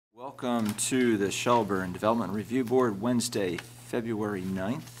Welcome to the Shelburne Development Review Board, Wednesday, February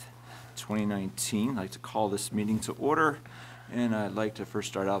 9th, 2019. I'd like to call this meeting to order, and I'd like to first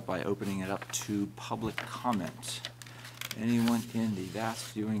start out by opening it up to public comment. Anyone in the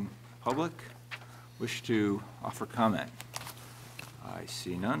vast viewing public wish to offer comment? I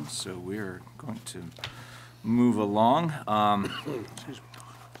see none, so we're going to move along.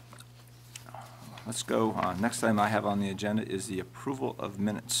 Let's go. Next item I have on the agenda is the approval of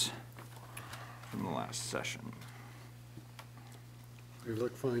minutes from the last session. They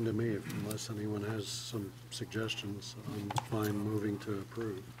look fine to me, unless anyone has some suggestions. I'm fine moving to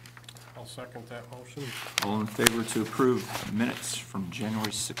approve. I'll second that motion. All in favor to approve minutes from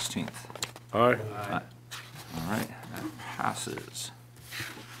January 16th? Aye. Aye. All right, that passes.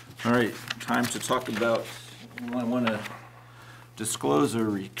 All right, time to talk about, I want to disclose or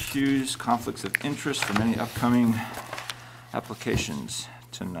recuse conflicts of interest from any upcoming applications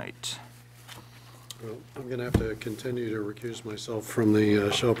tonight. Well, I'm going to have to continue to recuse myself from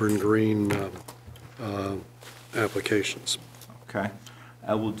the Shelburne Green applications. Okay,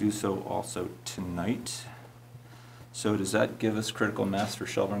 I will do so also tonight. So does that give us critical mass for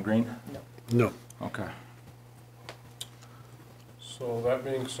Shelburne Green? No. Okay. So that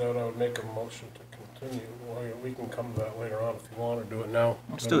being said, I would make a motion to continue. Well, we can come to that later on if you want, or do it now.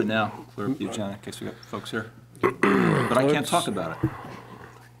 Let's do it now. Clear up the agenda in case we got folks here. But I can't talk about it.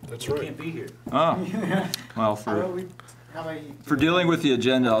 That's You right. can't be here. Oh, well, How about you? for dealing with the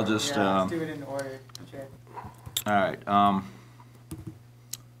agenda, I'll just, Yeah, let's do it in order, Chair. all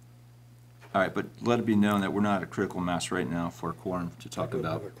right, but let it be known that we're not at a critical mass right now for a quorum to talk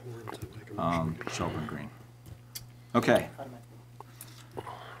about Shelburne Green. Okay,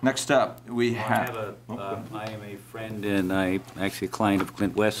 next up, we have. I am a friend and I'm actually a client of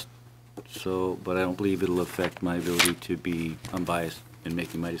Clint West, but I don't believe it'll affect my ability to be unbiased in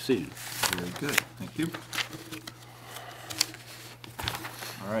making my decision. Very good, thank you.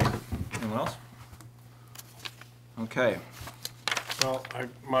 All right, anyone else? Okay. Well,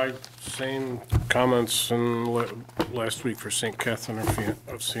 my same comments in last week for St. Catherine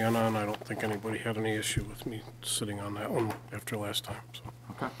of Siena, and I don't think anybody had any issue with me sitting on that one after last time. So.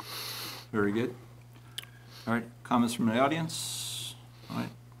 Okay, very good. All right, comments from the audience? All right,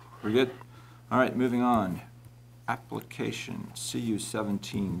 we're good. All right, moving on. Application CU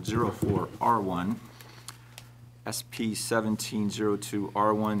 1704R1, SP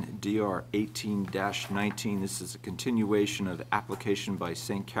 1702R1, DR 18-19. This is a continuation of the application by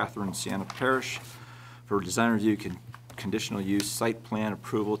St. Catherine Siena Parish for design review conditional use site plan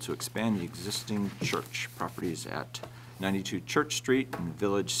approval to expand the existing church properties at 92 Church Street in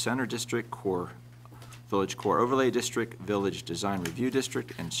Village Center District, Village Core Overlay District, Village Design Review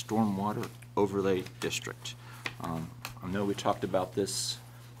District, and Stormwater Overlay District. I know we talked about this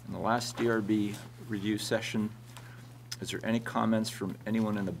in the last DRB review session. Is there any comments from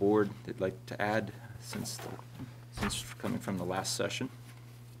anyone on the board that'd like to add since coming from the last session?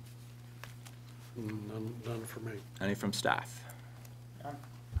 None for me. Any from staff? None.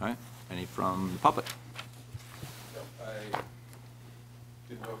 All right. Any from the public? I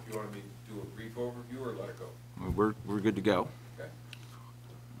didn't know if you wanted me to do a brief overview or let it go. We're good to go. Okay.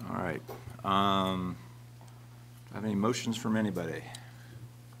 All right. Have any motions from anybody?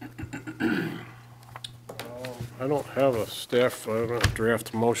 I don't have a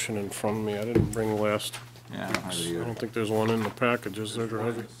draft motion in front of me. I didn't bring last. Yeah, I don't have it I either. don't think there's one in the packages. There,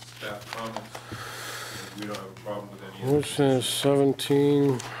 have you? Staff comments. We don't have a problem with any of Motion is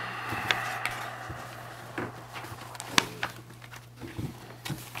 17.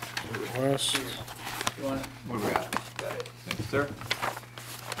 West. You want it? What do we got? Got it. Thank you, sir.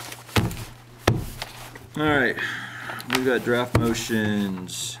 All right, we've got draft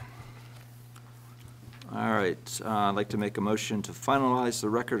motions. All right, I'd like to make a motion to finalize the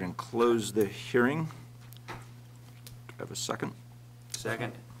record and close the hearing. Do I have a second?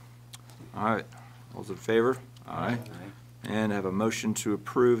 Second. All right, all those in favor? Aye. And I have a motion to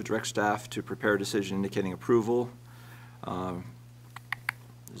approve, direct staff to prepare a decision indicating approval.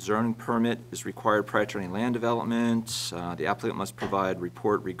 Zoning permit is required prior to any land development. The applicant must provide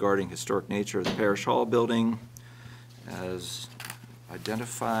report regarding historic nature of the parish hall building as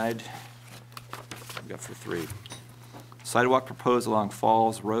identified. We got for 3. Sidewalk proposed along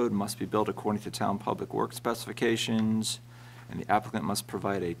Falls Road must be built according to town public works specifications, and the applicant must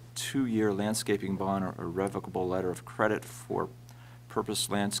provide a 2-year landscaping bond or irrevocable letter of credit for purpose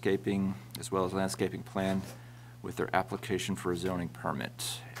landscaping as well as landscaping plan with their application for a zoning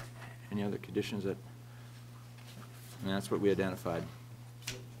permit. Any other conditions that, and that's what we identified.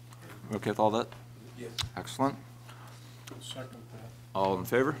 Okay with all that? Yes. Excellent. Second that. All in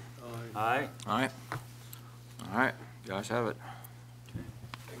favor? Aye. All right. All right, you guys have it.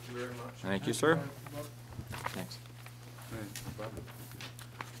 Thank you very much. Thank you, sir. Thanks.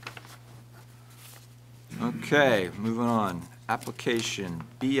 Okay, moving on. Application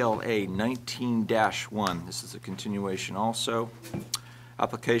BLA 19-1. This is a continuation also.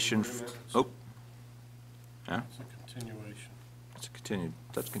 Application, oh. Yeah, It's a continuation. it's continued.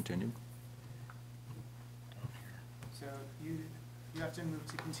 That's continued. So you have to move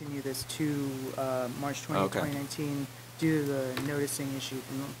to continue this to March 20th, Okay. 2019, due to the noticing issue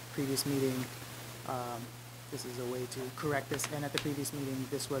from the previous meeting. This is a way to correct this, and at the previous meeting,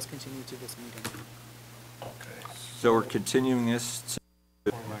 this was continued to this meeting. Okay. So we're continuing this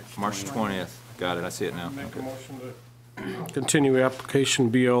to March 20th. Got it, I see it now. Make a Okay. motion to continue application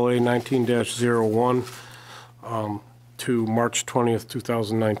BLA 19-01 to March 20th,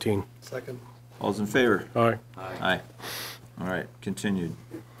 2019. Second. All's in favor? Aye. Aye. All right, continued.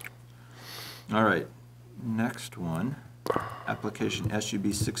 All right, next one, application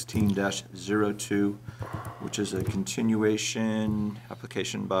SUB 16-02, which is a continuation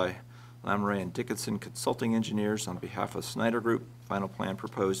application by Lamouret and Dickinson Consulting Engineers on behalf of Snyder Group. Final plan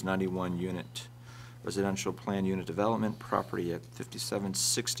proposed 91-unit residential plan unit development property at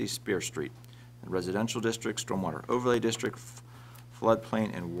 5760 Spear Street. The residential district, stormwater overlay district,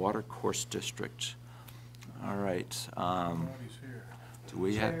 floodplain, and water course district. All right. Do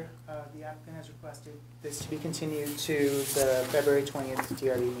we have? Chair, the applicant has requested this to be continued to the February 20th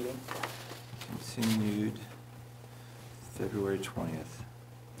DRB meeting. Continued February 20th.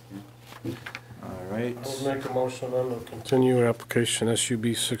 All right. I'll make a motion then to continue application SUB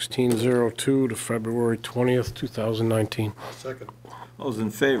 1602 to February 20th, 2019. Second. All's in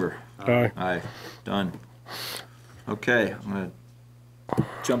favor? Aye. Aye. Done. Okay, I'm gonna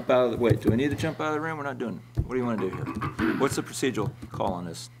jump out of the, wait, do I need to jump out of the room? We're not doing, what do you want to do here? What's the procedural call on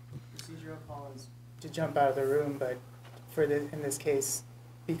this? Procedural call is to jump out of the room, but for the, in this case,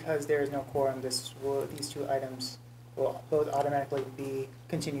 because there is no quorum, these two items will both automatically be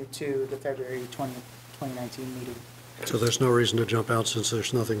continued to the February 20th, 2019 meeting. So there's no reason to jump out since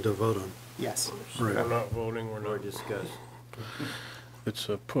there's nothing to vote on. Yes. Right. We're not voting, we're Or not, discuss. it's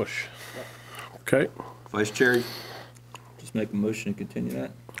a push. Okay, Vice Chair, just make a motion to continue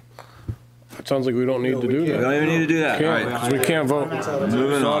that? it sounds like we don't need to do We don't that. even need to do that, all Can't, right. 'cause we can't vote.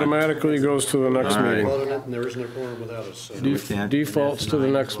 Moving It on. automatically goes to the next All right. meeting. Vote on it, and there isn't a quorum without us, so. we can't- Defaults to the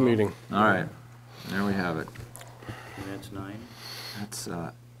next meeting. All right, there we have it. And that's 9. That's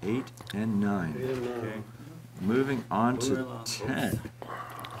 8 and 9. Eight and nine. Okay. Moving on Moving to along. 10.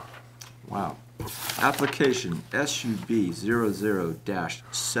 Wow. Application SUB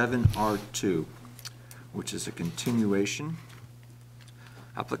 00-7R2, which is a continuation.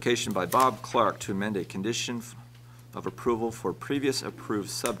 Application by Bob Clark to amend a condition of approval for previous approved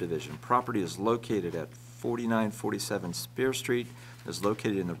subdivision. Property is located at 4947 Spear Street, is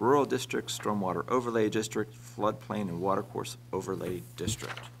located in the Rural District, Stormwater Overlay District, Floodplain and Watercourse Overlay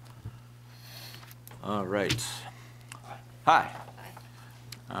District. All right. Hi.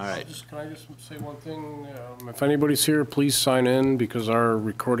 All right. Can I just say one thing? If anybody's here, please sign in because our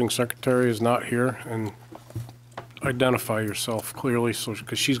recording secretary is not here, and identify yourself clearly, so,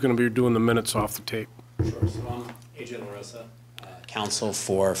 because she's going to be doing the minutes off the tape. Sure. So I'm AJ LaRosa, counsel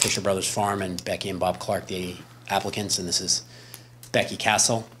for Fisher Brothers Farm, and Becky and Bob Clark, the applicants, and this is Becky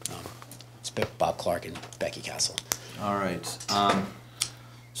Castle. It's Bob Clark and Becky Castle. All right.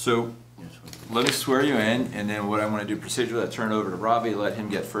 So let me swear you in, and then what I want to do procedurally, I turn it over to Robbie, let him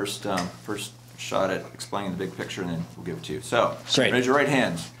get first shot at explaining the big picture, and then we'll give it to you. So, Great. raise your right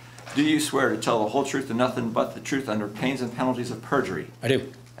hand. Do you swear to tell the whole truth and nothing but the truth under pains and penalties of perjury? I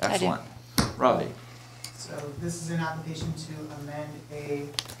do. Excellent. Robbie? So this is an application to amend a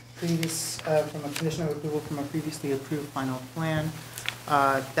previous, from a condition of approval from a previously approved final plan.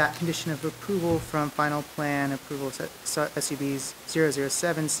 That condition of approval from final plan approval SUBs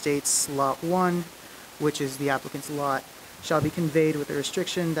 007 states Lot 1, which is the applicant's lot, shall be conveyed with the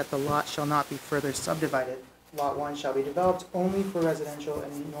restriction that the lot shall not be further subdivided. Lot 1 shall be developed only for residential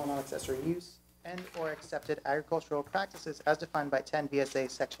and non-accessory use and/or accepted agricultural practices as defined by 10 VSA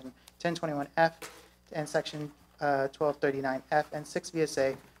Section 1021F and Section 1239F and 6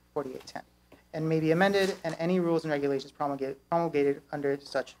 VSA 4810, and may be amended, and any rules and regulations promulgated under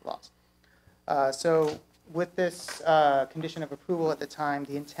such laws. So with this condition of approval at the time,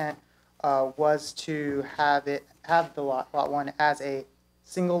 the intent was to have the lot 1 as a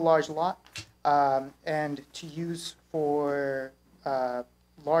single large lot, and to use for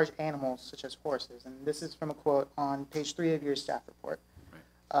large animals such as horses. And this is from a quote on page 3 of your staff report.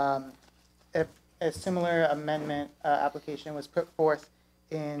 If a similar amendment application was put forth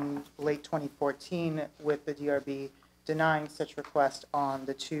in late 2014 with the DRB denying such request on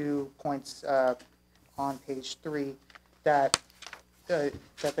the 2 points on page 3 that the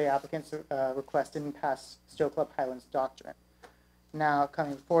applicant's request didn't pass Stowe Club Highlands doctrine. Now,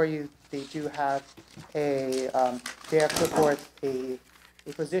 coming before you, they do have they have put forth a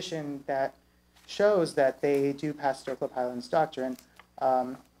position that shows that they do pass Stowe Club Highlands doctrine.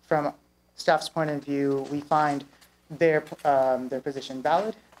 From staff's point of view, we find their position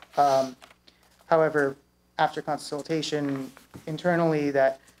valid. However, after consultation internally,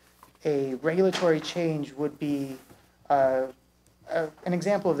 that a regulatory change would be an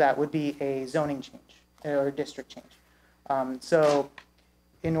example of that would be a zoning change or a district change. So,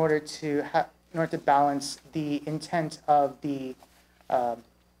 in order to balance the intent of the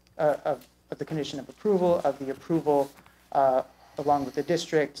condition of approval, of the approval along with the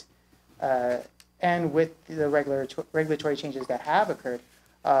district, and with the regulatory changes that have occurred,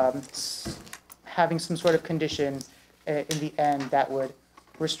 having some sort of condition in the end that would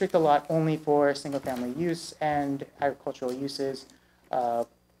restrict the lot only for single-family use and agricultural uses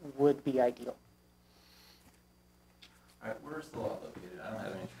would be ideal. All right, where's the lot located? I don't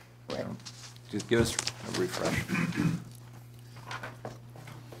have any. Right. Just give us a refresh. I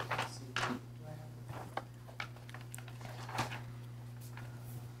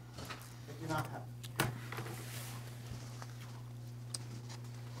do not have.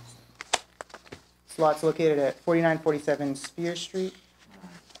 This lot's located at 4947 Spear Street.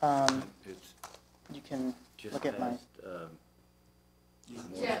 It's You can just look at my. past,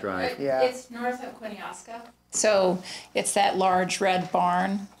 Morris Drive. Yeah. It's north of Quiniosca. So it's that large red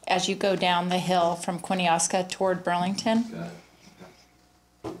barn as you go down the hill from Quiniosca toward Burlington. Got it.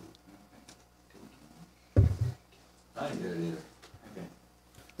 I didn't get it either. Okay.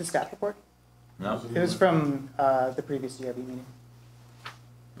 The staff report? No? It was from the previous DRB meeting.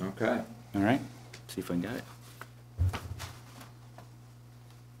 Okay. All right, see if I can get it.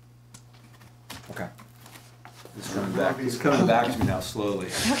 Okay. It's coming back to me now slowly.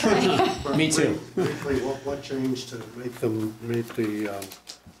 Me too. Briefly, what changed to make them meet the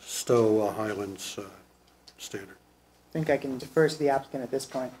Stowe Highlands standard? I think I can defer to the applicant at this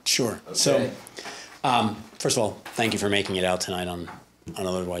point. Sure. Okay. So, first of all, thank you for making it out tonight on an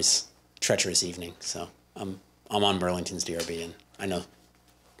otherwise treacherous evening. So I'm on Burlington's DRB, and I know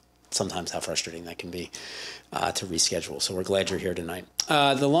sometimes how frustrating that can be to reschedule. So we're glad you're here tonight.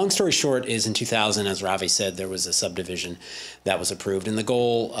 The long story short is in 2000, as Ravi said, there was a subdivision that was approved. And the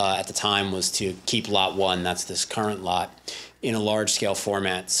goal at the time was to keep Lot 1, that's this current lot, in a large-scale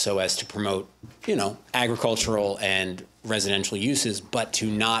format so as to promote, agricultural and residential uses, but to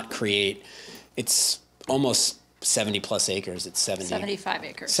not create, it's almost 70-plus acres. It's 75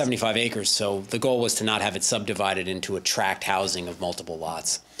 acres. 75 acres. So the goal was to not have it subdivided into a tract housing of multiple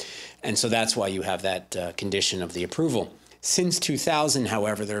lots. And so that's why you have that condition of the approval. Since 2000,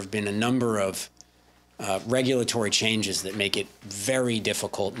 however, there have been a number of regulatory changes that make it very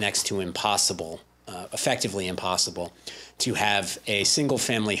difficult, next to impossible, effectively impossible, to have a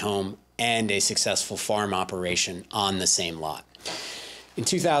single-family home and a successful farm operation on the same lot. In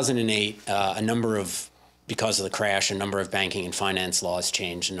 2008, because of the crash, a number of banking and finance laws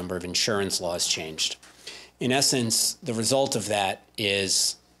changed, a number of insurance laws changed. In essence, the result of that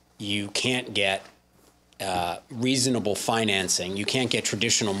is you can't get reasonable financing. You can't get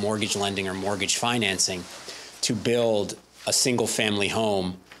traditional mortgage lending or mortgage financing to build a single-family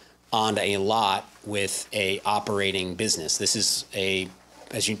home on a lot with a operating business. This is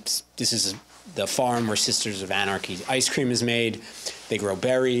the farm where Sisters of Anarchy ice cream is made. They grow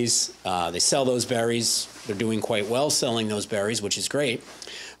berries. They sell those berries. They're doing quite well selling those berries, which is great.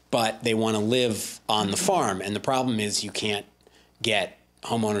 But they want to live on the farm, and the problem is you can't get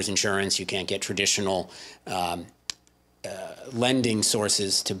homeowners insurance, you can't get traditional lending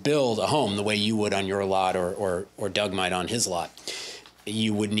sources to build a home the way you would on your lot or Doug might on his lot.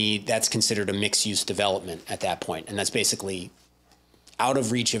 You would need, that's considered a mixed-use development at that point, and that's basically out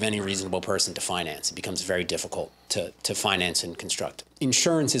of reach of any reasonable person to finance. It becomes very difficult to finance and construct.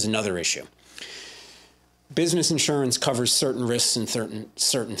 Insurance is another issue. Business insurance covers certain risks and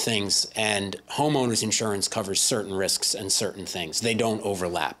certain things, and homeowners insurance covers certain risks and certain things. They don't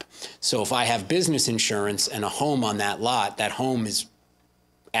overlap. So if I have business insurance and a home on that lot, that home is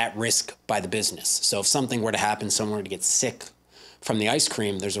at risk by the business. So if something were to happen, someone were to get sick from the ice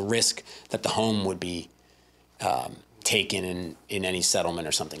cream, there's a risk that the home would be taken in any settlement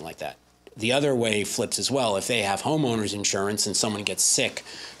or something like that. The other way flips as well. If they have homeowners insurance and someone gets sick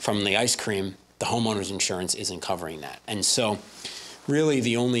from the ice cream, the homeowner's insurance isn't covering that. And so really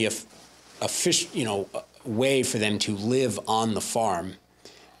the only way for them to live on the farm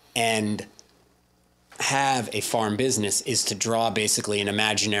and have a farm business is to draw basically an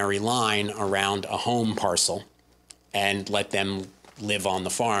imaginary line around a home parcel and let them live on the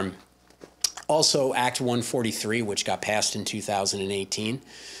farm. Also, Act 143, which got passed in 2018,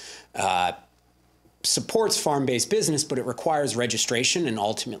 supports farm-based business, but it requires registration and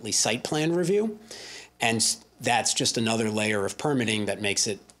ultimately site plan review. And that's just another layer of permitting that makes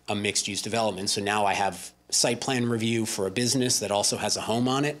it a mixed-use development. So now I have site plan review for a business that also has a home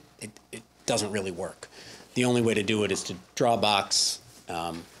on it. It doesn't really work. The only way to do it is to draw a box.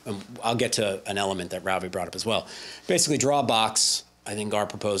 And I'll get to an element that Ravi brought up as well. Basically, draw a box. I think our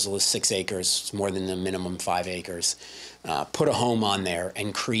proposal is 6 acres. It's more than the minimum 5 acres. Put a home on there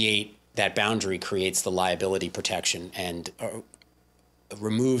and create that boundary, creates the liability protection and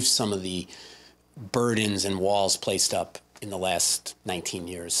removes some of the burdens and walls placed up in the last 19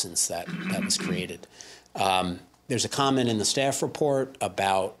 years since that was created. There's a comment in the staff report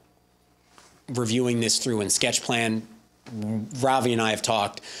about reviewing this through in sketch plan. Ravi and I have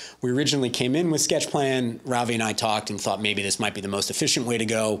talked. We originally came in with sketch plan. Ravi and I talked and thought maybe this might be the most efficient way to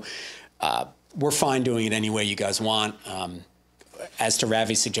go. We're fine doing it any way you guys want. As to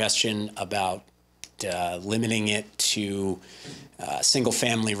Ravi's suggestion about limiting it to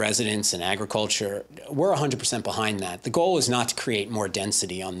single-family residence and agriculture, we're 100% behind that. The goal is not to create more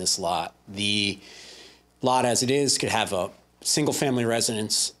density on this lot. The lot as it is could have a single-family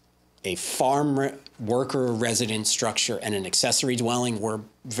residence, a farm worker residence structure, and an accessory dwelling. We're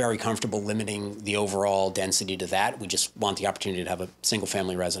very comfortable limiting the overall density to that. We just want the opportunity to have a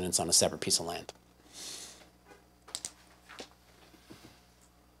single-family residence on a separate piece of land.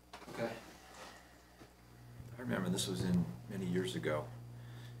 Okay. I remember this was in many years ago.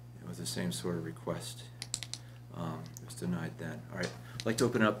 It was the same sort of request. It was denied then. All right. I'd like to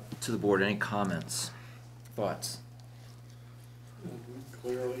open up to the board. Any comments, thoughts?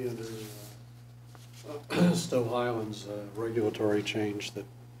 Clearly, under Stowe Highlands, regulatory change that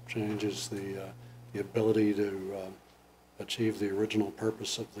changes the ability to achieve the original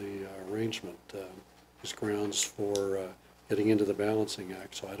purpose of the arrangement is grounds for getting into the balancing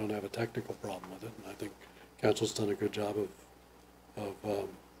act. So I don't have a technical problem with it, and I think council's done a good job of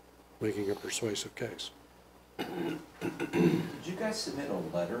making a persuasive case. Did you guys submit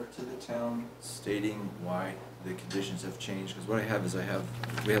a letter to the town stating why the conditions have changed? Because what I have is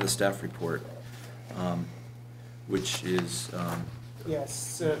we have a staff report, which is Yes,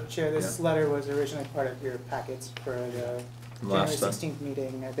 so Chair, this letter was originally part of your packets for the January Last time. 16th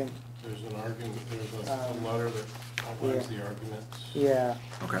meeting, I think. There's an argument, there's a letter that outlines the arguments. Yeah,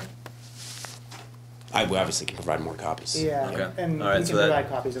 okay. We obviously can provide more copies. yeah, Okay. and All right, we so can that- provide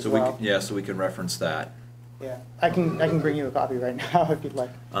copies as so well. Yeah, so we can reference that. Yeah, I can bring you a copy right now if you'd like.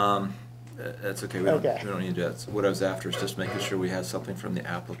 That's okay. Okay. We don't need that. So what I was after is just making sure we have something from the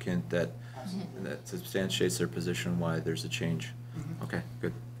applicant that substantiates their position why there's a change. Okay,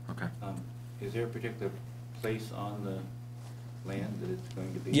 good. Okay. Is there a particular place on the land that it's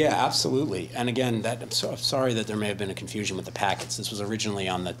going to be? Yeah, absolutely. And again, I'm sorry that there may have been a confusion with the packets. This was originally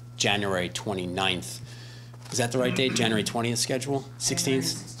on the January 29th. Is that the right date? January 20th schedule? 16th?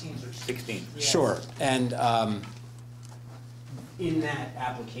 16. Sure. And in that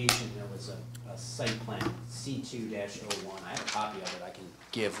application, there was a site plan, C2-01. I have a copy of it I can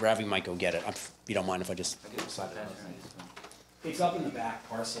give. Ravi might go get it, if you don't mind if I just slide it out. It's up in the back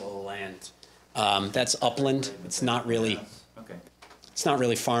parcel of land. That's upland. It's not really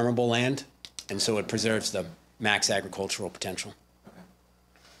farmable land, and so it preserves the max agricultural potential. Okay.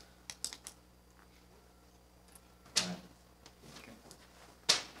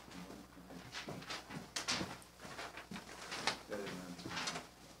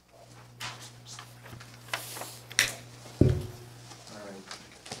 All right.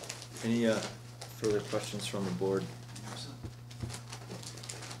 Any further questions from the board?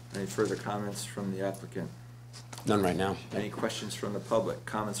 Any further comments from the applicant? None right now. Any questions from the public,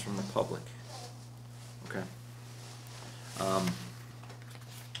 comments from the public? Okay. Are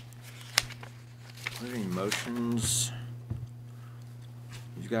there any motions?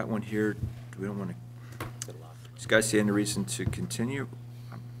 You've got one here, we don't want to, these guys see any reason to continue?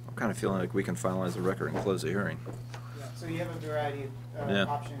 I'm kind of feeling like we can finalize the record and close the hearing. Yeah, so you have a variety of Yeah.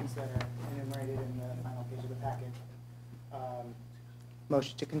 options that are enumerated in the final page of the packet.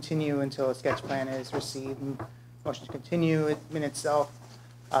 Motion to continue until a sketch plan is received, motion to continue in itself,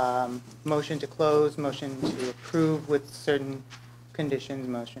 motion to close, motion to approve with certain conditions,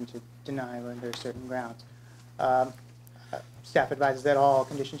 motion to deny under certain grounds. Staff advises that all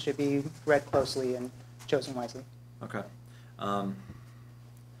conditions should be read closely and chosen wisely. Okay.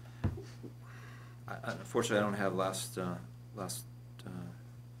 Unfortunately, I don't have last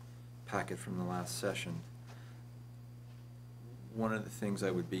packet from the last session. One of the things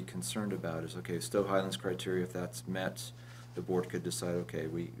I would be concerned about is, okay, Stowe Highlands criteria, if that's met, the board could decide, okay,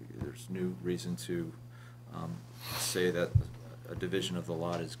 there's new reason to say that a division of the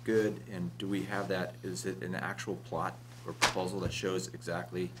lot is good, and do we have that, is it an actual plot or proposal that shows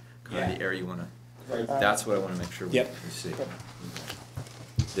exactly kind of the area you want to, that's what I want to make sure we Yep. see.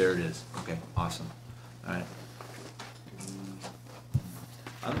 There it is, okay, awesome, all right.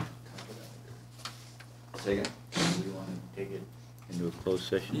 Say again? Do we want to take it into a closed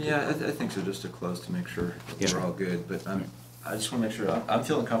session? Yeah, I think so, just to close to make sure that Yeah. we're all good, but I just want to make sure, I'm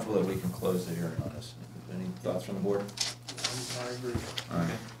feeling comfortable that we can close the hearing on this. Any thoughts from the board? I agree. All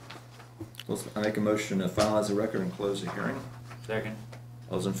right. Well, I make a motion to finalize the record and close the hearing. Second.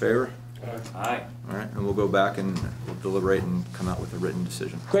 All those in favor? Aye. All right, and we'll go back and we'll deliberate and come out with a written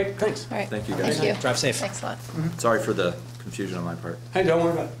decision. Great, thanks. All right. Thank you, guys. Thank you. Drive safe. Thanks a lot. Sorry for the confusion on my part. Hey, don't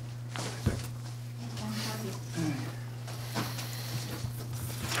worry about it.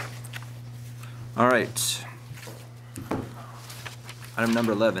 All right. Item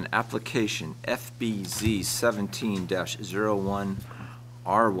number 11, application FBZ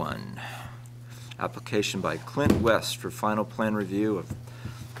 17-01R1. Application by Clint West for final plan review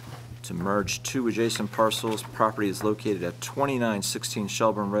to merge two adjacent parcels. Property is located at 2916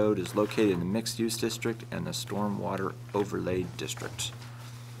 Shelburne Road, is located in the mixed-use district and the stormwater overlay district.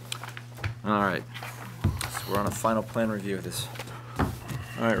 All right, so we're on a final plan review of this. All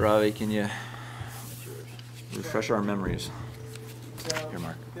right, Ravi, can you refresh our memories? So Here,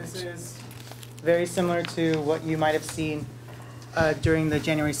 Mark. this is very similar to what you might have seen during the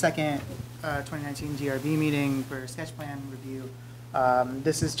January 2nd, 2019 DRB meeting for sketch plan review.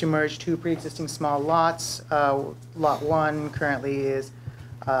 This is to merge two pre-existing small lots. Lot 1 currently is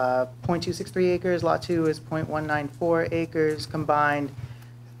 0.263 acres. Lot 2 is 0.194 acres. Combined,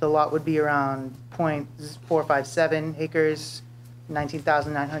 the lot would be around 0.457 acres,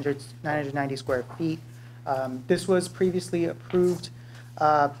 19,990 square feet. This was previously approved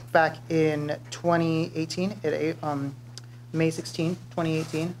back in 2018, May 16,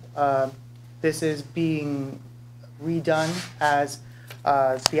 2018. This is being redone as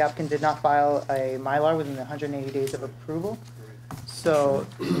the applicant did not file a Mylar within the 180 days of approval. So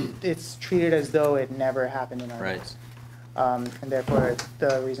it's treated as though it never happened in our Right. notes. And therefore,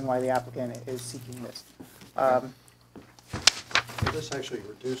 the reason why the applicant is seeking this. This actually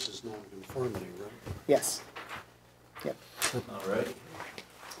reduces nonconformity, right? Yes. Yep. All right.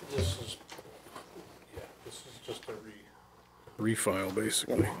 This is, yeah, this is just a refile,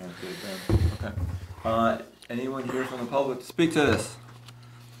 basically. Okay. Anyone here from the public to speak to this?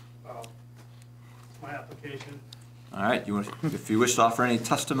 My application. All right, if you wish to offer any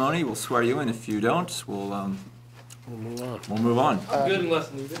testimony, we'll swear you in. If you don't, we'll We'll move on. move on. I'm good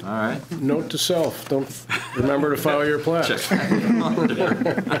unless needed. All right. Note to self, don't remember to file your plat.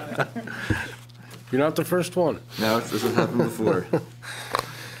 You're not the first one. No, this has happened before.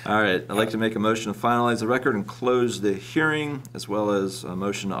 All right, I'd like to make a motion to finalize the record and close the hearing, as well as a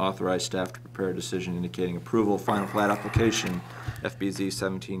motion to authorize staff to prepare a decision indicating approval of final plat application FBZ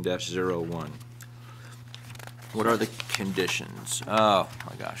 17-01. What are the conditions? Oh,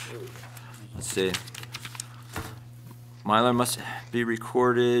 my gosh. Let's see. Mylar must be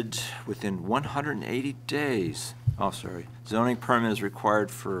recorded within 180 days. Oh, sorry. Zoning permit is required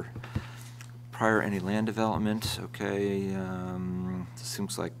for prior any land development. Okay, this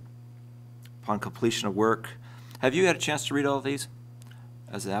seems like upon completion of work. Have you had a chance to read all of these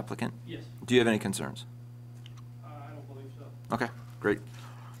as the applicant? Yes. Do you have any concerns? I don't believe so. Okay, great.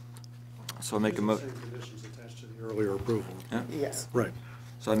 So I make a These are the mo, same conditions attached to the earlier approval. yeah? Yes. Right.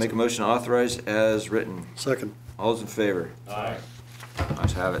 So I make a motion to authorize as written. Second. All those in favor? Aye.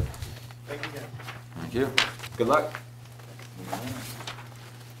 Ayes have it. Thank you again. Thank you. Good luck.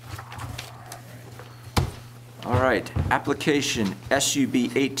 All right, application SUB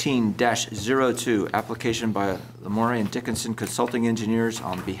 18-02, application by Lamore and Dickinson Consulting Engineers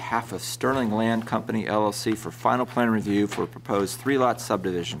on behalf of Sterling Land Company LLC for final plan review for a proposed three-lot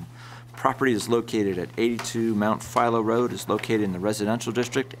subdivision. Property is located at 82 Mount Philo Road, is located in the residential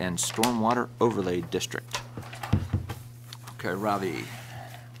district and stormwater overlay district. Okay, Ravi,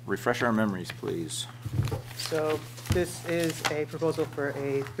 refresh our memories, please. So this is a proposal for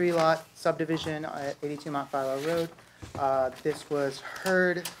a three-lot subdivision at 82 Mount Philo Road. This was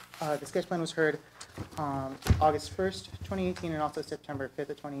heard, the sketch plan was heard August 1st, 2018, and also September 5th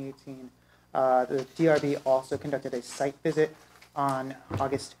of 2018. The DRB also conducted a site visit on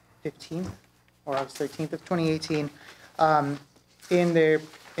August 15th or August 13th of 2018. In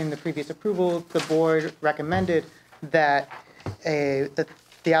the previous approval, the board recommended that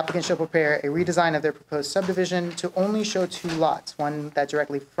The applicant shall prepare a redesign of their proposed subdivision to only show 2 lots, one that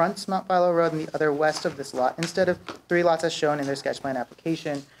directly fronts Mount Philo Road and the other west of this lot, instead of 3 lots as shown in their sketch plan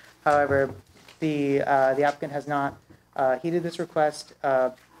application. However, the applicant has not heeded this request.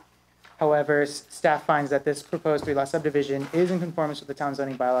 However, staff finds that this proposed 3-lot subdivision is in conformance with the town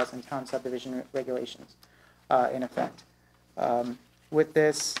zoning bylaws and town subdivision regulations in effect. With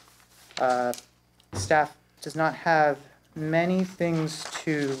this, staff does not have many things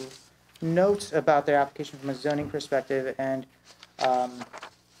to note about their application from a zoning perspective, and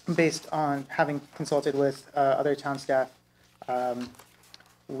based on having consulted with other town staff,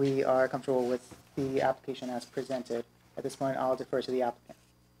 we are comfortable with the application as presented. At this point, I'll defer to the applicant.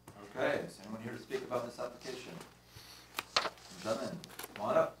 Okay, is anyone here to speak about this application? Gentlemen, come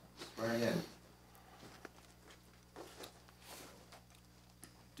on up, swearing in.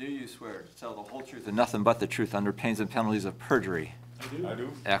 Do you swear to tell the whole truth and nothing but the truth under pains and penalties of perjury? I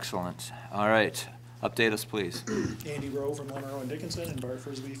do. Excellent. All right, update us, please. Andy Rowe from Monroe and Dickinson, and Bart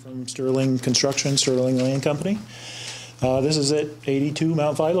Frisbee from Sterling Construction, Sterling Land Company. This is at 82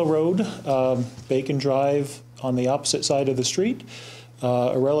 Mount Philo Road, Bacon Drive on the opposite side of the street.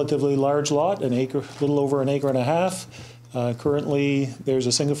 A relatively large lot, an acre, little over 1.5 acres. Currently, there's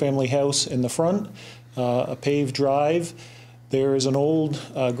a single-family house in the front, a paved drive. There is an old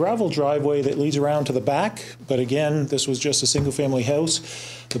gravel driveway that leads around to the back, but again, this was just a single-family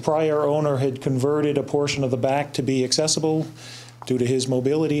house. The prior owner had converted a portion of the back to be accessible due to his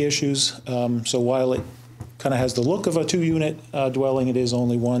mobility issues. So while it kind of has the look of a 2-unit dwelling, it is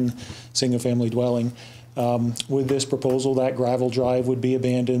only one single-family dwelling. With this proposal, that gravel drive would be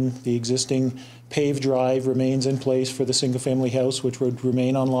abandoned. The existing paved drive remains in place for the single-family house, which would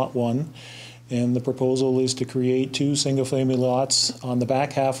remain on Lot 1. And the proposal is to create 2 single-family lots on the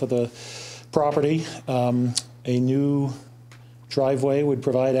back half of the property. A new driveway would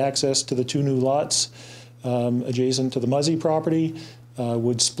provide access to the 2 new lots adjacent to the Muzzy property.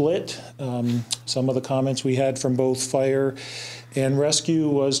 Would split. Some of the comments we had from both fire and rescue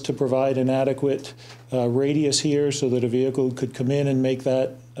was to provide an adequate radius here so that a vehicle could come in and make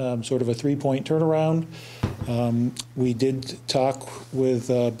that sort of a 3-point turnaround. We did talk with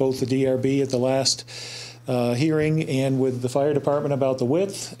both the DRB at the last hearing and with the fire department about the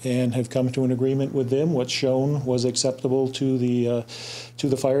width, and have come to an agreement with them. What's shown was acceptable to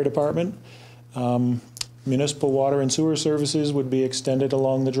the fire department. Municipal water and sewer services would be extended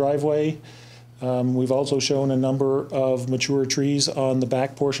along the driveway. We've also shown a number of mature trees on the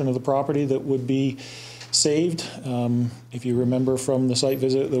back portion of the property that would be saved. If you remember from the site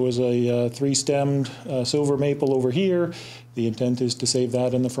visit, there was a 3-stemmed silver maple over here. The intent is to save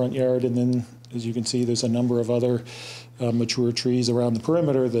that in the front yard, and then, as you can see, there's a number of other mature trees around the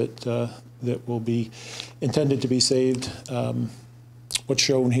perimeter that will be intended to be saved. What's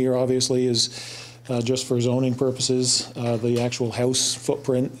shown here, obviously, is just for zoning purposes. The actual house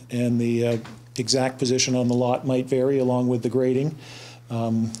footprint and the exact position on the lot might vary along with the grading,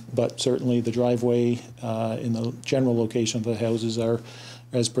 but certainly the driveway in the general location of the houses are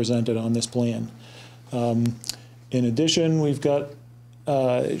as presented on this plan. In addition, we've got,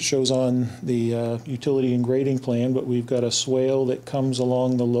 it shows on the utility and grading plan, but we've got a swale that comes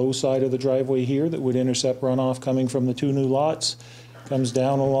along the low side of the driveway here that would intercept runoff coming from the 2 new lots. Comes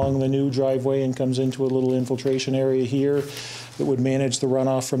down along the new driveway and comes into a little infiltration area here that would manage the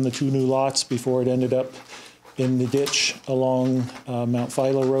runoff from the 2 new lots before it ended up in the ditch along Mount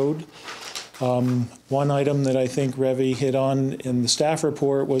Philo Road. One item that I think Revi hit on in the staff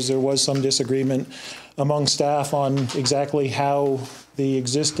report was there was some disagreement among staff on exactly how the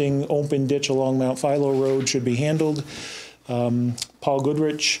existing open ditch along Mount Philo Road should be handled. Paul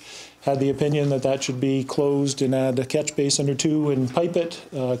Goodrich had the opinion that that should be closed and add a catch basin or 2 and pipe it.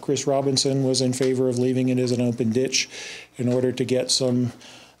 Chris Robinson was in favor of leaving it as an open ditch in order to get some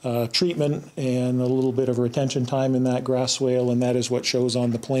treatment and a little bit of retention time in that grass swale, and that is what shows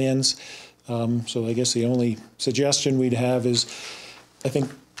on the plans. So I guess the only suggestion we'd have is, I think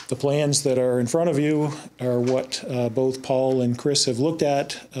the plans that are in front of you are what both Paul and Chris have looked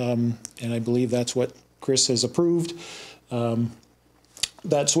at, and I believe that's what Chris has approved.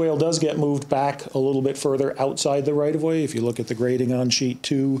 That swale does get moved back a little bit further outside the right-of-way. If you look at the grading on sheet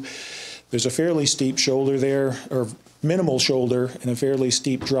 2, there's a fairly steep shoulder there, or minimal shoulder, and a fairly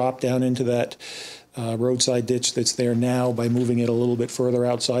steep drop down into that roadside ditch that's there now. By moving it a little bit further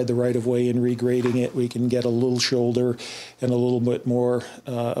outside the right-of-way and regrading it, we can get a little shoulder and a little bit more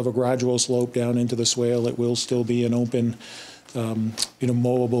of a gradual slope down into the swale. It will still be an open,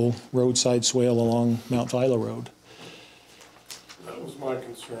 mowable roadside swale along Mount Philo Road. That was my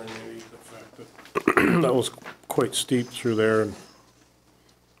concern, maybe, the fact that that was quite steep through there, and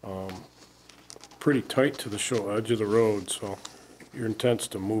pretty tight to the edge of the road, so your intent's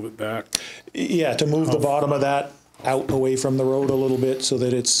to move it back. Yeah, to move the bottom of that out away from the road a little bit so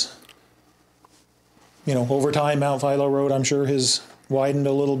that it's, you know, over time, Mount Philo Road, I'm sure, has widened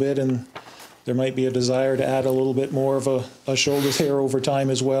a little bit, and there might be a desire to add a little bit more of a shoulder there over time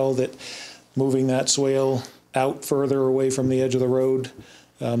as well, that moving that swale out further away from the edge of the road,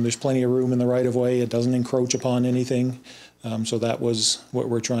 there's plenty of room in the right-of-way. It doesn't encroach upon anything. So that was what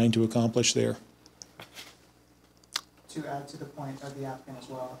we're trying to accomplish there. To add to the point of the applicant as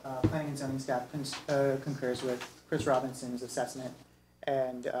well, planning and zoning staff concurs with Chris Robinson's assessment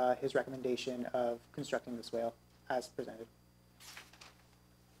and his recommendation of constructing the swale as presented.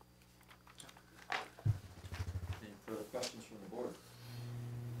 Any further questions from the board?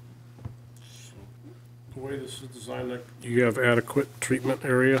 The way this is designed, you have adequate treatment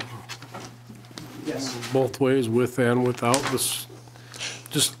area Yes. both ways, with and without this,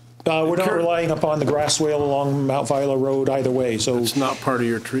 just. We're not relying upon the grass swale along Mount Philo Road either way, so. It's not part of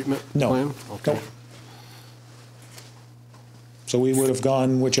your treatment plan? No. Okay. Nope. So we would have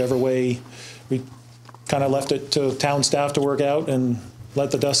gone whichever way. We kind of left it to town staff to work out and let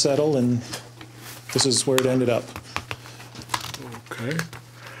the dust settle, and this is where it ended up. Okay.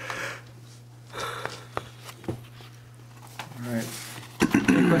 All right.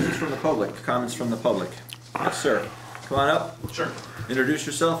 Any questions from the public, comments from the public? Yes, sir. Come on up. Sure. Introduce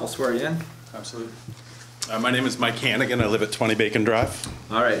yourself, I'll swear you in. Absolutely. My name is Mike Hannigan. I live at 20 Bacon Drive.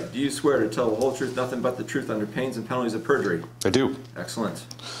 All right, do you swear to tell the whole truth, nothing but the truth under pains and penalties of perjury? I do. Excellent.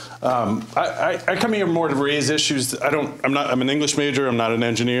 I come here more to raise issues. I'm an English major. I'm not an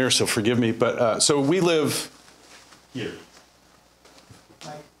engineer, so forgive me. But so we live here.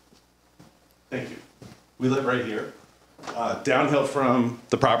 Mike? Thank you. We live right here. Downhill from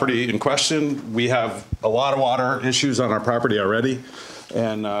the property in question, we have a lot of water issues on our property already,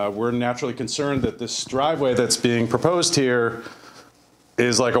 and we're naturally concerned that this driveway that's being proposed here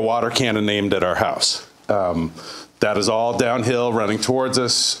is like a water cannon aimed at our house. That is all downhill running towards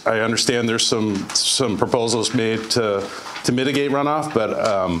us. I understand there's some proposals made to mitigate runoff, but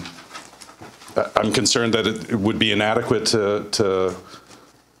I'm concerned that it would be inadequate to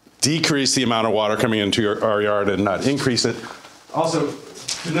decrease the amount of water coming into our yard and not increase it. Also,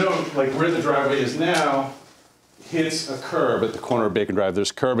 to note, like where the driveway is now hits a curb at the corner of Bacon Drive.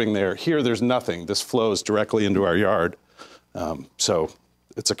 There's curbing there. Here, there's nothing. This flows directly into our yard. So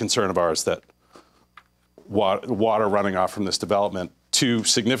it's a concern of ours that water running off from this development, two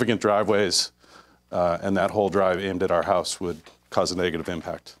significant driveways, and that whole drive aimed at our house would cause a negative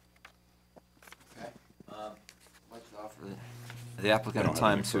impact. Okay. I'd like to offer the applicant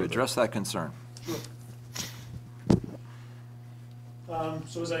time to address that concern.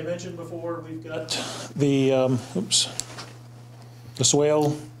 So as I mentioned before, we've got the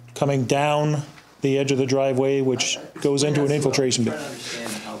swale coming down the edge of the driveway, which goes into an infiltration I'm bit. trying to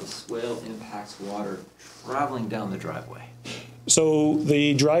understand how the swale impacts water traveling down the driveway. So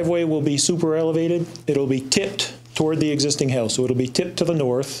the driveway will be super elevated. It'll be tipped toward the existing house. So it'll be tipped to the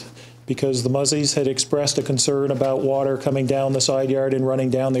north because the Muzzies had expressed a concern about water coming down the side yard and running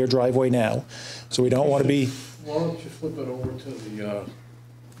down their driveway now. So we don't want to be. Why don't you flip it over to the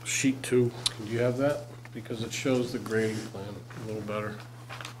sheet 2? Do you have that? Because it shows the grading plan a little better.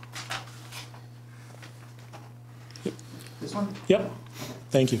 This one? Yep.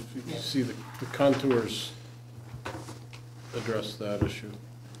 Thank you. You can see the contours address that issue.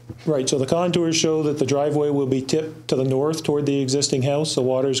 Right, so the contours show that the driveway will be tipped to the north toward the existing house. The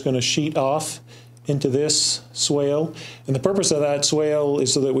water's going to sheet off into this swale. And the purpose of that swale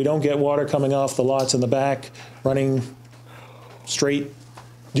is so that we don't get water coming off the lots in the back, running straight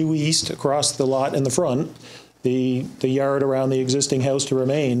due east across the lot in the front, the yard around the existing house to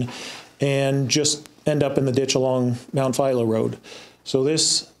remain, and just end up in the ditch along Mount Philo Road. So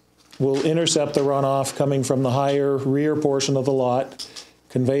this will intercept the runoff coming from the higher rear portion of the lot,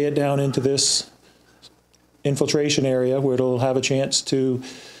 convey it down into this infiltration area where it'll have a chance to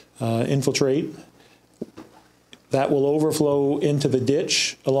infiltrate. That will overflow into the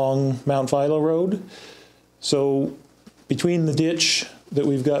ditch along Mount Philo Road. So between the ditch that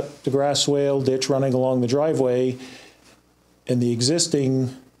we've got, the grass swale ditch running along the driveway, and the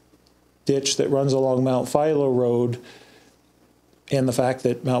existing ditch that runs along Mount Philo Road, and the fact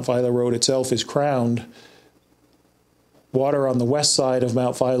that Mount Philo Road itself is crowned, water on the west side of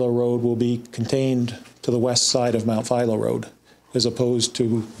Mount Philo Road will be contained to the west side of Mount Philo Road, as opposed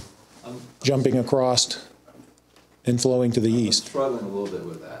to jumping across and flowing to the east. I'm struggling a little bit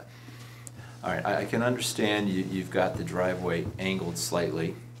with that. All right, I can understand you've got the driveway angled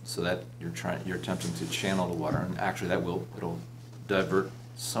slightly, so that you're attempting to channel the water, and actually it'll divert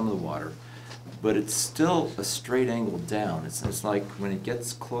some of the water, but it's still a straight angle down. It's like when it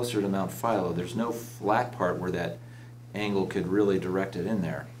gets closer to Mount Philo, there's no flat part where that angle could really direct it in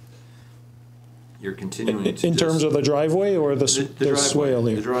there. You're continuing to In terms of the driveway or the swale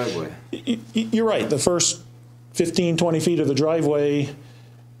here? The driveway. You're right. The first 15, 20 feet of the driveway,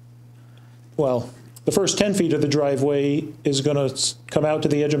 well, the first 10 feet of the driveway is going to come out to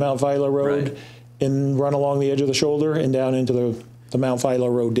the edge of Mount Philo Road Right. and run along the edge of the shoulder and down into the Mount Philo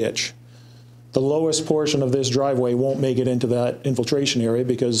Road ditch. The lowest portion of this driveway won't make it into that infiltration area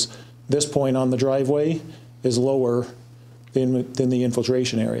because this point on the driveway is lower than the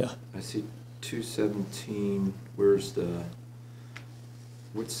infiltration area. I see 217, what's the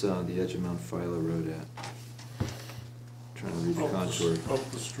edge of Mount Philo Road at? Trying to read the contour.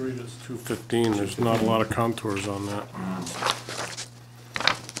 Up the street is 215, there's not a lot of contours on that.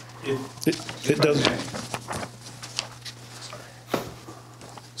 It doesn't.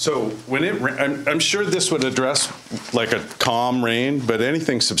 So when I'm sure this would address like a calm rain, but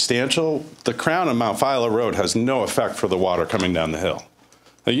anything substantial, the crown of Mount Philo Road has no effect for the water coming down the hill.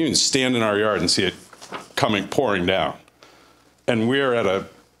 Now you can stand in our yard and see it pouring down. And we're at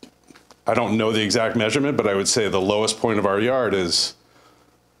I don't know the exact measurement, but I would say the lowest point of our yard is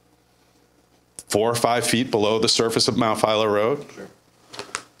 4 or 5 feet below the surface of Mount Philo Road. Sure.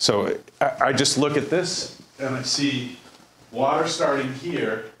 So I just look at this and I see water starting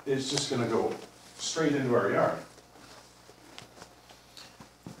here is just going to go straight into our yard.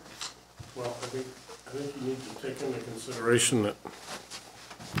 Well, I think you need to take into consideration that,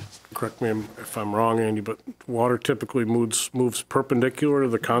 correct me if I'm wrong, Andy, but water typically moves perpendicular to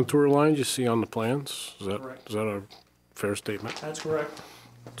the contour lines you see on the plans? Is that a fair statement? That's correct.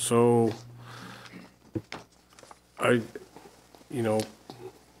 So,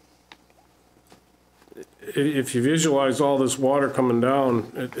 if you visualize all this water coming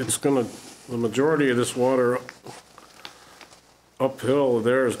down, the majority of this water uphill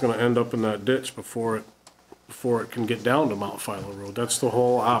there is gonna end up in that ditch before it can get down to Mount Philo Road. That's the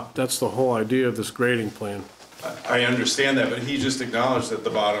whole idea of this grading plan. I understand that, but he just acknowledged that the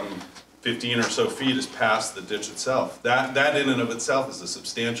bottom 15 or so feet is past the ditch itself. That in and of itself is a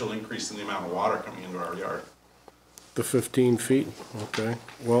substantial increase in the amount of water coming into our yard. The 15 feet, okay.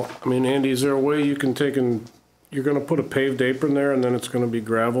 Well, I mean, Andy, is there a way you can you're gonna put a paved apron there and then it's gonna be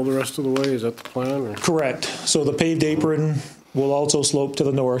gravel the rest of the way? Is that the plan, or? Correct. So the paved apron will also slope to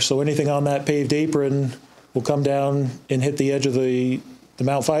the north. So anything on that paved apron will come down and hit the edge of the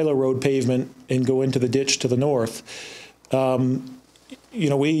Mount Philo Road pavement and go into the ditch to the north.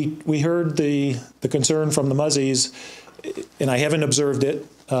 We heard the concern from the Muzzies, and I haven't observed it,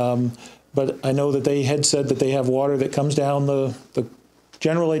 but I know that they had said that they have water that comes down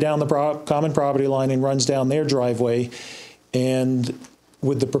generally down the common property line and runs down their driveway. And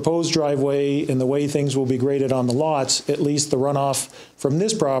with the proposed driveway and the way things will be graded on the lots, at least the runoff from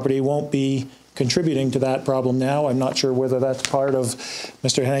this property won't be contributing to that problem now. I'm not sure whether that's part of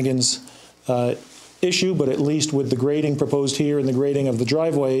Mr. Hannigan's issue, but at least with the grading proposed here and the grading of the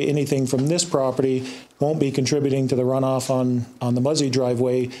driveway, anything from this property won't be contributing to the runoff on the Muzzy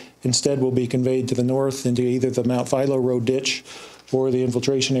driveway. Instead, will be conveyed to the north into either the Mount Philo Road ditch or the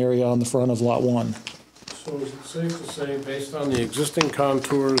infiltration area on the front of Lot 1. So is it safe to say, based on the existing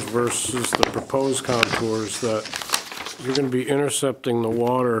contours versus the proposed contours, that you're going to be intercepting the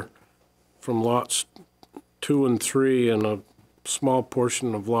water from lots 2 and 3 and a small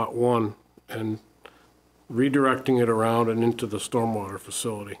portion of Lot 1 and redirecting it around and into the stormwater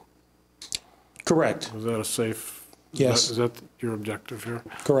facility? Correct. Is that a safe? Yes. Is that your objective here?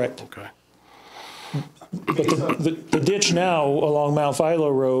 Correct. Okay. But the ditch now along Mount Philo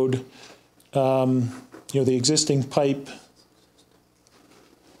Road, the existing pipe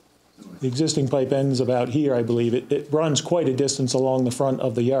ends about here, I believe. It runs quite a distance along the front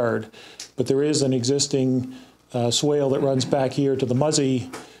of the yard, but there is an existing swale that runs back here to the Muzzy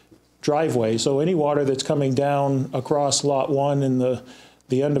driveway. So any water that's coming down across Lot 1 in the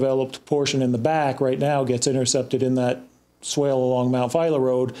undeveloped portion in the back right now gets intercepted in that swale along Mount Philo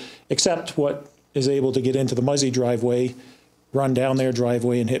Road, except what is able to get into the Muzzy driveway, run down their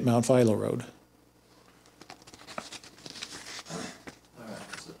driveway and hit Mount Philo Road. All right,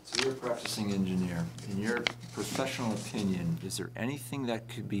 so you're a practicing engineer. In your professional opinion, is there anything that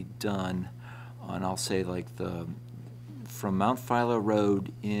could be done on, I'll say, like from Mount Philo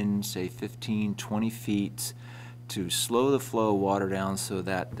Road in, say, 15, 20 feet to slow the flow of water down so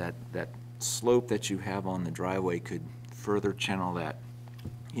that slope that you have on the driveway could further channel that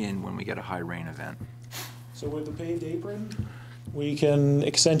in when we get a high rain event? So with the paved apron, we can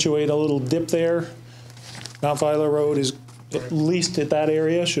accentuate a little dip there. Mount Philo Road is at least at that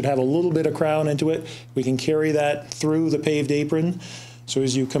area, should have a little bit of crown into it. We can carry that through the paved apron. So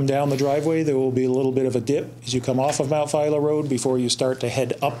as you come down the driveway, there will be a little bit of a dip as you come off of Mount Philo Road before you start to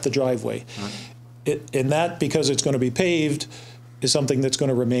head up the driveway. And that, because it's going to be paved, is something that's going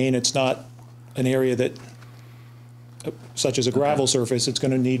to remain. It's not an area that, such as a gravel surface, it's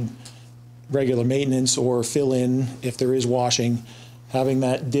going to need regular maintenance or fill in if there is washing. Having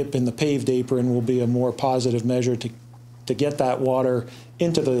that dip in the paved apron will be a more positive measure to get that water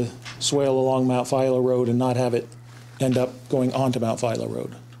into the swale along Mount Philo Road and not have it end up going onto Mount Philo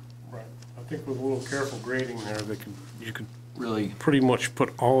Road. Right. I think with a little careful grading there, you could Really, pretty much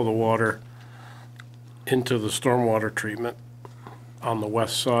put all of the water into the stormwater treatment on the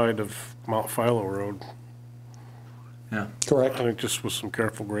west side of Mount Philo Road. yeah. Correct. I think just with some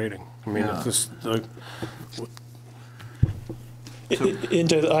careful grading. I mean, Yeah. if this,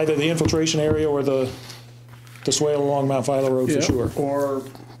 Into either the infiltration area or the swale along Mount Philo Road for sure. Or,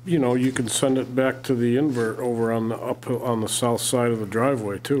 you know, you can send it back to the invert over on the uphill, on the south side of the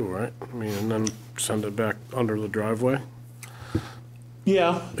driveway too, right? I mean, and then send it back under the driveway.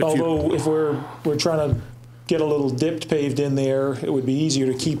 Yeah, you- although if we're trying to get a little dipped paved in there, it would be easier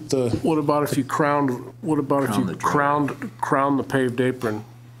to keep the, What about if you crowned, what about if Crown you the driveway. crowned the paved apron?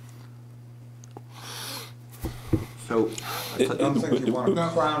 So, I don't think you want to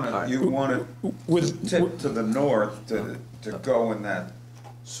crown it, you want it to with, tip to the north to go in that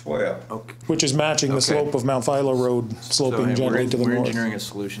swale. okay. which is matching the Okay. slope of Mount Philo Road, sloping So, gently to the we're north. engineering a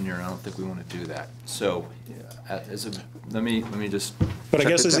solution here, and I don't think we want to do that. So, as a, let me just. But I check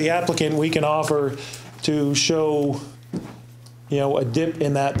guess it as the down. applicant, we can offer to show, a dip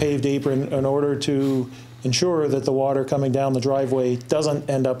in that paved apron in order to ensure that the water coming down the driveway doesn't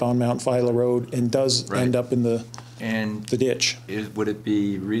end up on Mount Philo Road and does Right. end up in the And ditch. would it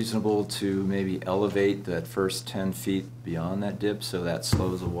be reasonable to maybe elevate that first 10 feet beyond that dip so that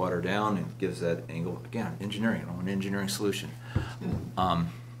slows the water down and gives that angle? Again, engineering, I don't want an engineering solution.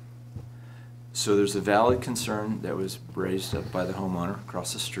 So there's a valid concern that was raised up by the homeowner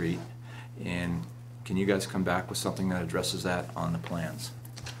across the street, and can you guys come back with something that addresses that on the plans?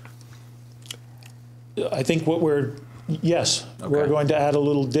 I think yes, we're Okay. going to add a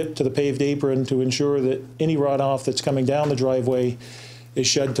little dip to the paved apron to ensure that any runoff that's coming down the driveway is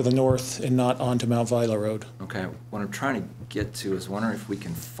shed to the north and not onto Mount Philo Road. Okay, what I'm trying to get to is wondering if we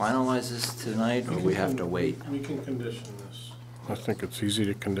can finalize this tonight, or we have to wait? We can condition this. I think it's easy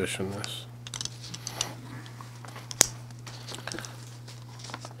to condition this.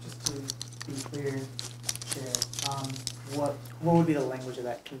 Just to be clear, Chair, what would be the language of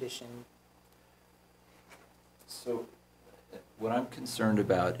that condition? So, what I'm concerned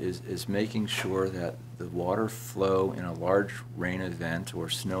about is making sure that the water flow in a large rain event or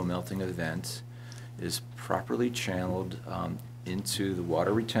snow melting event is properly channeled into the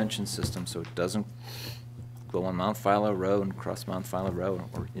water retention system so it doesn't go on Mount Philo Road and cross Mount Philo Road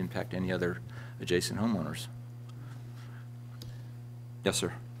or impact any other adjacent homeowners. Yes,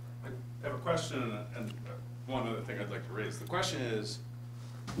 sir. I have a question and one other thing I'd like to raise. The question is,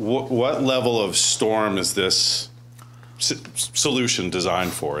 what level of storm is this solution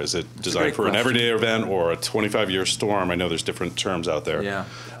designed for? Is it designed great for an question. everyday event or a 25-year storm? I know there's different terms out there. Yeah.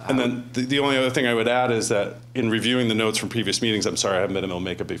 And then the only other thing I would add is that in reviewing the notes from previous meetings, I'm sorry I haven't been able to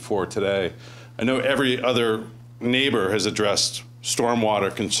make it before today, I know every other neighbor has addressed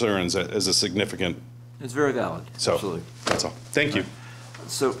stormwater concerns as a significant, It's very valid, so absolutely. that's all. Thank you.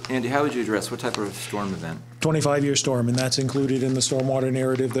 So, Andy, how would you address, what type of storm event? 25-year storm, and that's included in the stormwater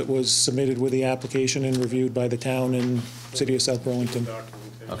narrative that was submitted with the application and reviewed by the town and city of South Burlington.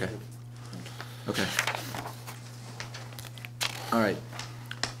 Okay. Okay. All right.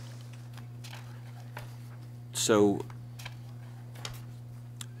 So,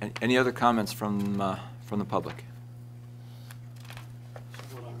 any other comments from the public?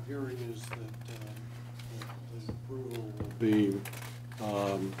 What I'm hearing is that the approval will be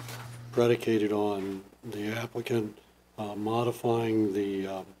predicated on the applicant modifying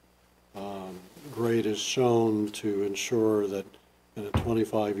the grade as shown to ensure that in a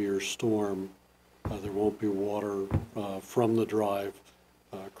 25-year storm, there won't be water from the drive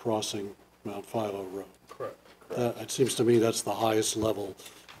crossing Mount Philo Road. Correct. It seems to me that's the highest level.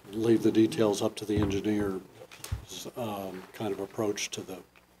 Leave the details up to the engineer, kind of approach to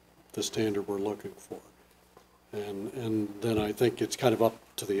the standard we're looking for. And then I think it's kind of up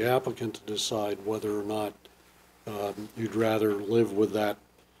to the applicant to decide whether or not you'd rather live with that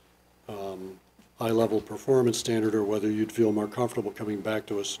high-level performance standard or whether you'd feel more comfortable coming back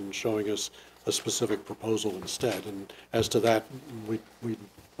to us and showing us a specific proposal instead. And as to that,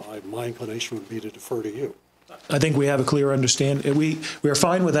 my inclination would be to defer to you. I think we have a clear understanding. We are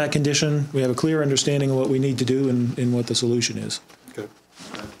fine with that condition. We have a clear understanding of what we need to do and what the solution is. Okay.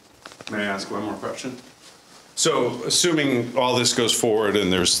 May I ask one more question? So assuming all this goes forward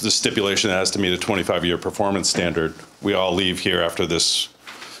and there's the stipulation that has to meet a 25-year performance standard, we all leave here after this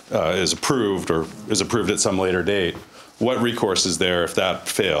is approved or is approved at some later date, what recourse is there if that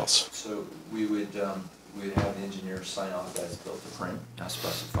fails? So we would have the engineer sign off as built to print, as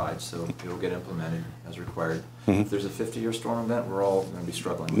specified, so it'll get implemented as required. If there's a 50-year storm event, we're all going to be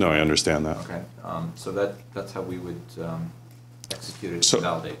struggling. No, I understand that. Okay, so that's how we would execute it, So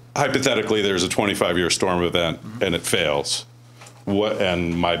validate. hypothetically, there's a 25-year storm event and it fails,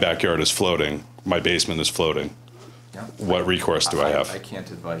 and my backyard is floating, my basement is floating. Yeah. What recourse do I have? I can't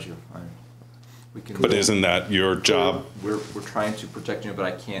advise you. We can. But isn't that your job? We're trying to protect you, but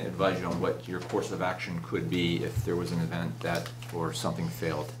I can't advise you on what your course of action could be if there was an event that, or something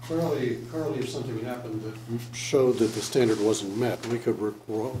failed. Currently, if something happened that showed that the standard wasn't met, we could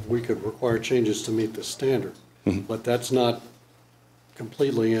require changes to meet the standard. But that's not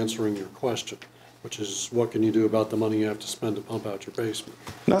completely answering your question, which is what can you do about the money you have to spend to pump out your basement?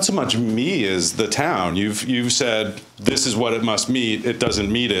 Not so much me as the town. You've said this is what it must meet. It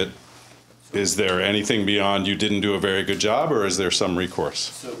doesn't meet it. Is there anything beyond you didn't do a very good job, or is there some recourse?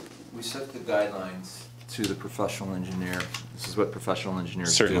 So we set the guidelines to the professional engineer. This is what professional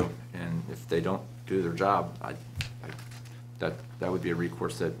engineers Certainly. do. And if they don't do their job, that would be a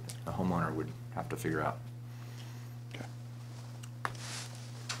recourse that a homeowner would have to figure out. Okay.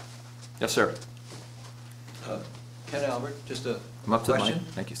 Yes, sir. Ken Albert, just a Come up to the mic. question.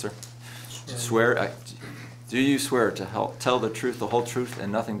 Thank you, sir. Swear, do you swear to tell the truth, the whole truth,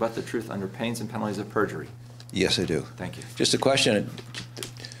 and nothing but the truth under pains and penalties of perjury? Yes, I do. Thank you. Just a question,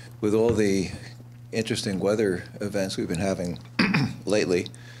 with all the interesting weather events we've been having lately,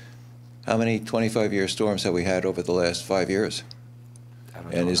 how many 25-year storms have we had over the last 5 years?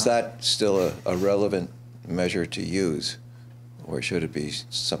 And is that still a relevant measure to use, or should it be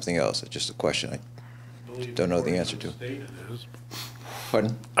something else? It's just a question I don't know the answer to. State it is.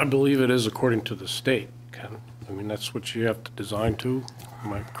 Pardon? I believe it is according to the state, Ken. I mean, that's what you have to design to.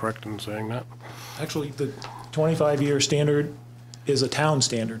 Am I correct in saying that? Actually, the 25-year standard is a town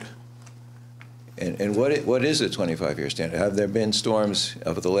standard. And what is a 25-year standard? Have there been storms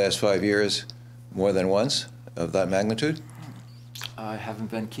over the last 5 years more than once of that magnitude? I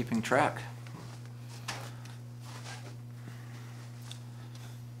haven't been keeping track.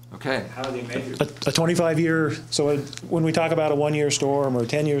 Okay. How are they measured? A 25-year, so when we talk about a 1-year storm or a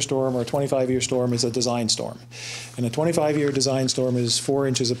 10-year storm or a 25-year storm, is a design storm. And a 25-year design storm is 4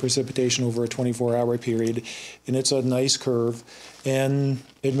 inches of precipitation over a 24-hour period, and it's a nice curve. And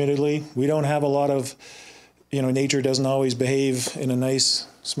admittedly, we don't have a lot of, nature doesn't always behave in a nice,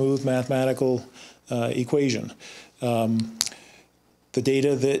 smooth mathematical equation. The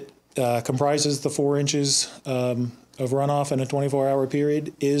data that comprises the 4 inches of runoff in a 24-hour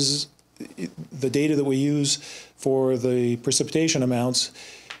period is the data that we use for the precipitation amounts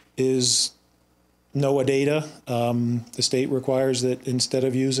is NOAA data. The state requires that instead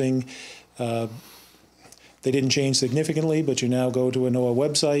of using, they didn't change significantly, but you now go to a NOAA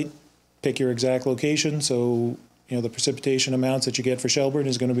website, pick your exact location. So, the precipitation amounts that you get for Shelburne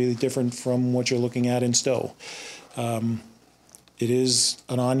is going to be different from what you're looking at in Stowe. It is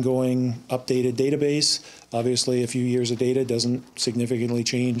an ongoing updated database. Obviously, a few years of data doesn't significantly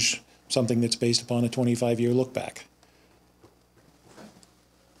change something that's based upon a 25-year look back.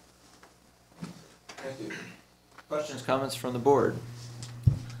 Thank you. Questions, comments from the board?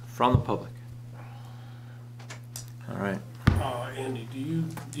 From the public? All right. Andy,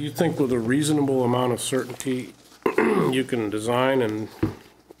 do you think with a reasonable amount of certainty you can design and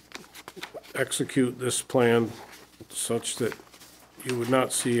execute this plan such that you would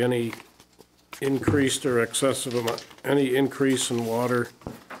not see any increased or excessive amount, any increase in water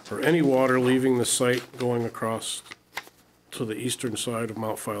or any water leaving the site going across to the eastern side of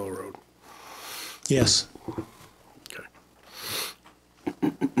Mount Philo Road? Yes. Okay.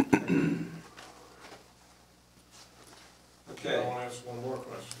 Okay. I want to ask one more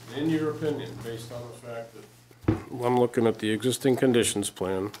question. In your opinion, based on the fact that I'm looking at the existing conditions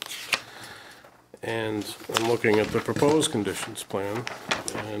plan and I'm looking at the proposed conditions plan,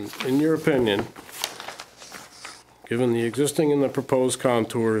 and in your opinion, given the existing and the proposed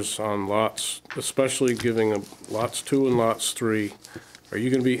contours on lots, especially giving lots 2 and lots 3, are you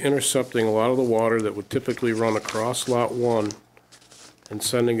going to be intercepting a lot of the water that would typically run across lot 1 and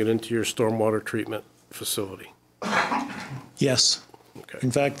sending it into your stormwater treatment facility? Yes. Okay. In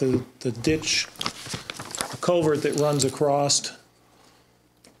fact, the ditch, the culvert that runs across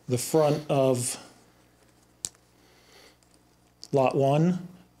the front of Lot 1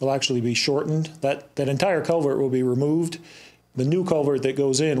 will actually be shortened. That entire culvert will be removed. The new culvert that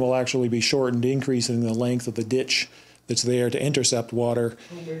goes in will actually be shortened, increasing the length of the ditch that's there to intercept water.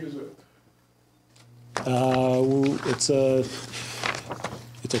 How big is it?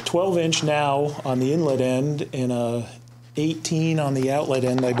 It's a 12-inch now on the inlet end and a 18 on the outlet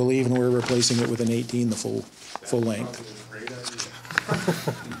end, I believe, and we're replacing it with an 18 the full length.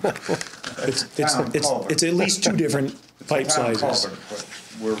 It's at least 2 different pipe sizes.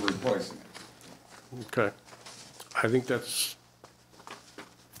 We're replacing it. Okay. I think that's,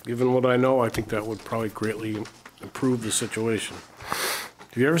 given what I know, I think that would probably greatly improve the situation.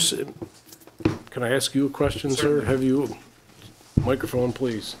 Have you ever seen, can I ask you a question, sir? Have you, microphone,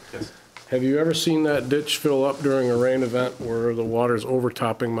 please. Yes. Have you ever seen that ditch fill up during a rain event where the water's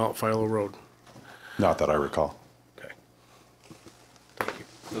overtopping Mount Philo Road? Not that I recall. Okay.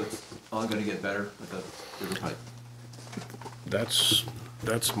 So it's only going to get better with the bigger pipe.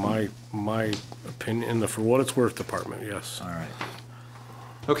 That's my opinion, in the for what it's worth department, yes. All right.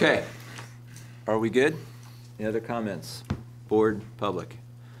 Okay. Are we good? Any other comments? Board, public?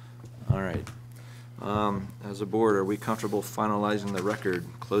 All right. As a board, are we comfortable finalizing the record,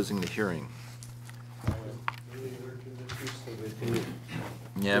 closing the hearing?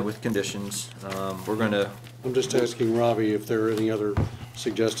 Yeah, with conditions. We're going to, I'm just asking Robbie if there are any other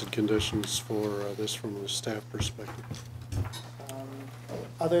suggested conditions for this from a staff perspective.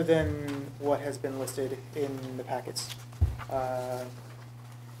 Other than what has been listed in the packets.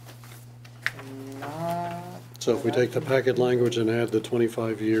 Not. So if we take the packet language and add the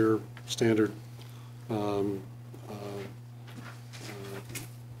 25-year standard,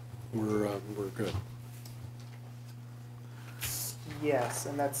 we're good. Yes,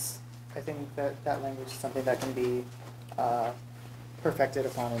 and that's, I think that language is something that can be perfected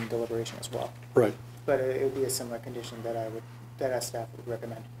upon in deliberation as well. Right, But it would be a similar condition that our staff would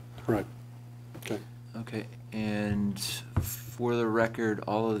recommend. right. Okay. okay, and for the record,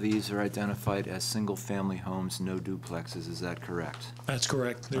 all of these are identified as single-family homes, no duplexes, is that correct? That's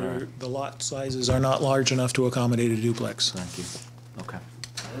correct. All right. The lot sizes are not large enough to accommodate a duplex. Thank you. Okay,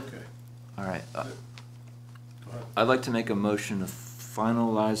 Okay. all right. I'd like to make a motion to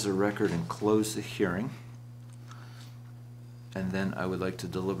finalize the record and close the hearing. And then I would like to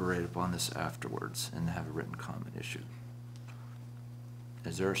deliberate upon this afterwards and have a written comment issued.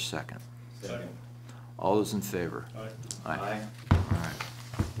 Is there a second? Second. All those in favor? Aye. Aye. All right.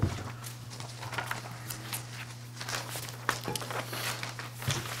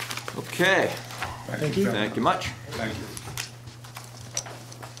 Okay. Thank you. Thank you much. Thank you.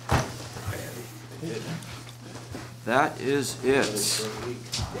 That is it.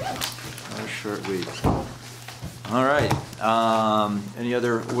 Not a short week. All right. Any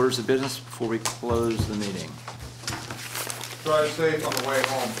other orders of business before we close the meeting? Drive safe on the way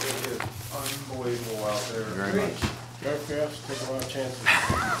home. It is unbelievable out there. Very much. Drive fast, take a lot of chances.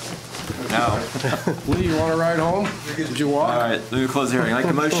 Now. Lee, you want to ride home? Did you walk? All right, let me close the hearing. I'd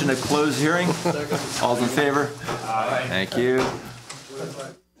like a motion to close the hearing. All's in favor? Aye. Thank you.